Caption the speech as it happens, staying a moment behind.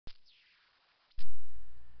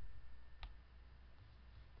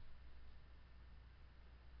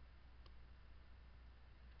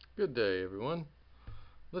Good day, everyone.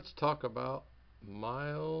 Let's talk about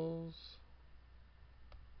miles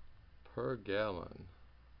per gallon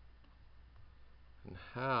and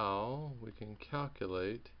how we can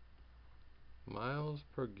calculate miles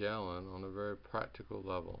per gallon on a very practical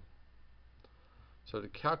level. So to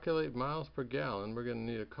calculate miles per gallon, we're going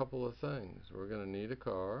to need a couple of things. We're going to need a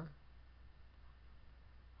car.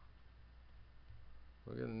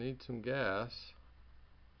 We're going to need some gas.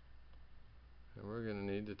 And we're going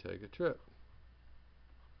to need to take a trip.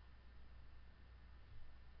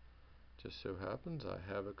 Just so happens I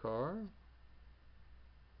have a car.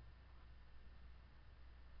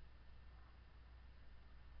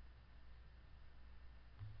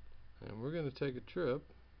 And we're going to take a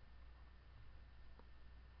trip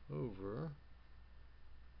over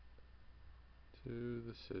to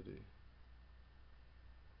the city.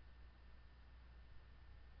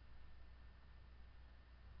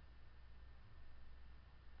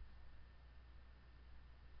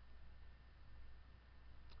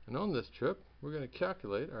 And on this trip, we're going to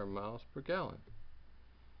calculate our miles per gallon.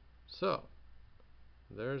 So,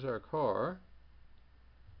 there's our car.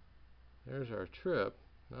 There's our trip.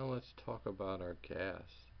 Now let's talk about our gas.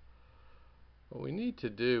 What we need to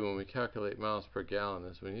do when we calculate miles per gallon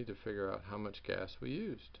is we need to figure out how much gas we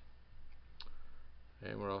used.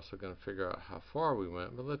 And we're also going to figure out how far we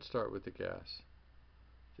went, but let's start with the gas.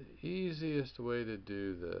 The easiest way to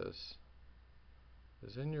do this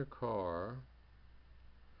is in your car.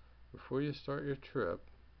 Before you start your trip,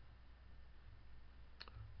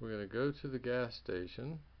 we're going to go to the gas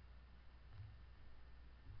station.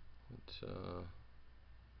 Let's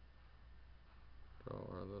draw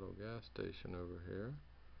our little gas station over here.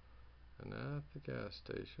 And at the gas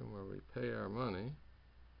station where we pay our money,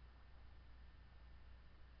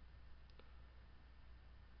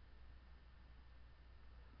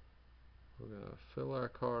 we're going to fill our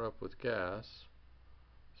car up with gas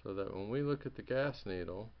so that when we look at the gas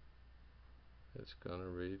needle, it's going to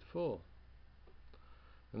read full.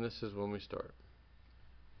 And this is when we start.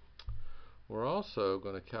 We're also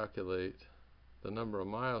going to calculate the number of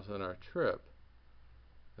miles in our trip.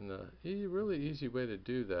 And the really easy way to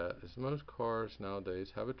do that is most cars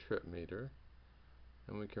nowadays have a trip meter,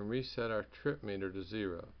 and we can reset our trip meter to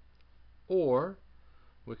 0. Or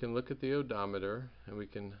we can look at the odometer and we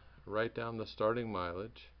can write down the starting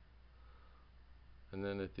mileage, and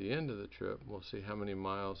then at the end of the trip we'll see how many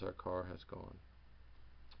miles our car has gone.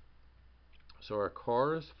 So our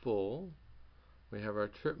car is full. We have our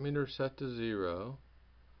trip meter set to 0.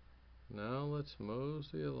 Now let's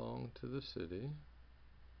mosey along to the city.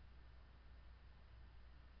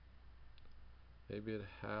 Maybe at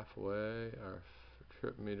halfway our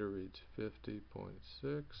trip meter reads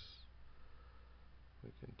 50.6.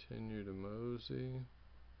 We continue to mosey,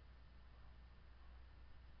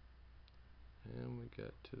 and we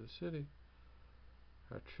get to the city.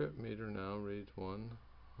 Our trip meter now reads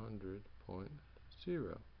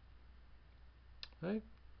 100.0. Okay?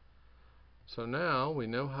 So now we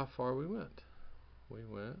know how far we went. We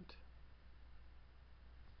went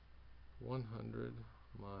 100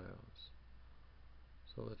 miles.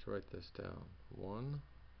 So let's write this down.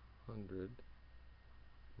 100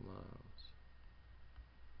 miles.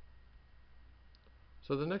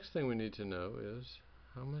 So the next thing we need to know is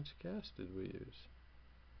how much gas did we use?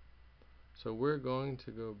 So we're going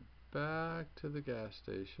to go back to the gas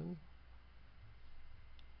station.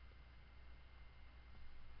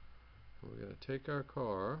 We're going to take our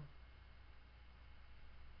car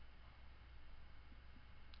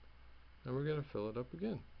and we're going to fill it up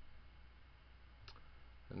again.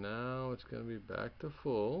 And now it's going to be back to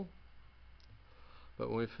full. But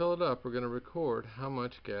when we fill it up, we're going to record how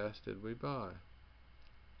much gas did we buy.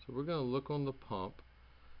 So we're going to look on the pump,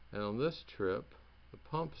 and on this trip the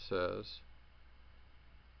pump says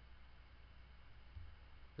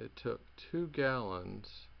it took 2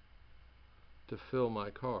 gallons to fill my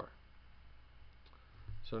car.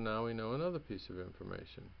 So now we know another piece of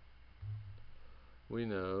information. We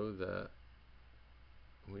know that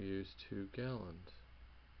we used 2 gallons.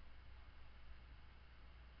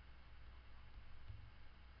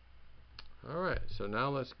 Alright, so now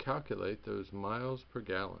let's calculate those miles per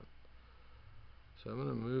gallon. So I'm going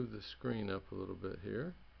to move the screen up a little bit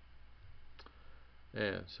here.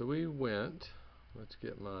 And so we went, let's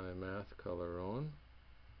get my math color on.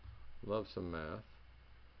 Love some math.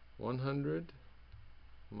 100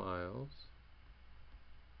 miles.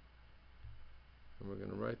 And we're going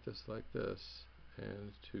to write this like this, and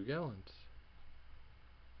it's 2 gallons.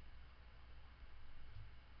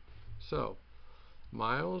 So,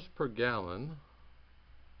 miles per gallon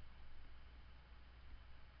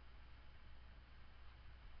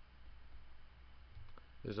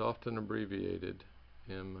is often abbreviated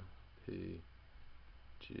MPG.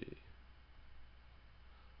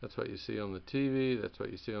 That's what you see on the TV, that's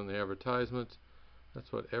what you see on the advertisements,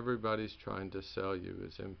 that's what everybody's trying to sell you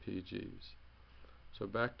is MPGs. So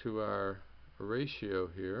back to our ratio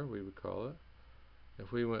here, we would call it.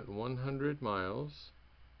 If we went 100 miles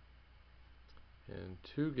in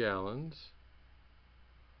 2 gallons,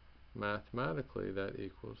 mathematically that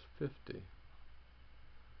equals 50.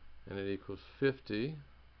 And it equals 50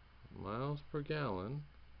 miles per gallon.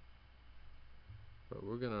 But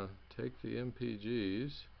we're going to take the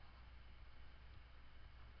MPGs,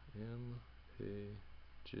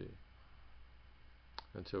 MPG.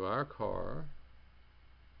 And so our car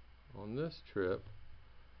on this trip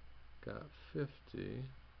got 50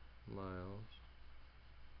 miles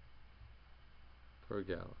per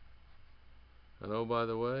gallon. And oh, by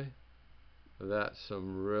the way, that's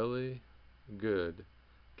some really good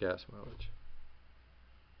gas mileage.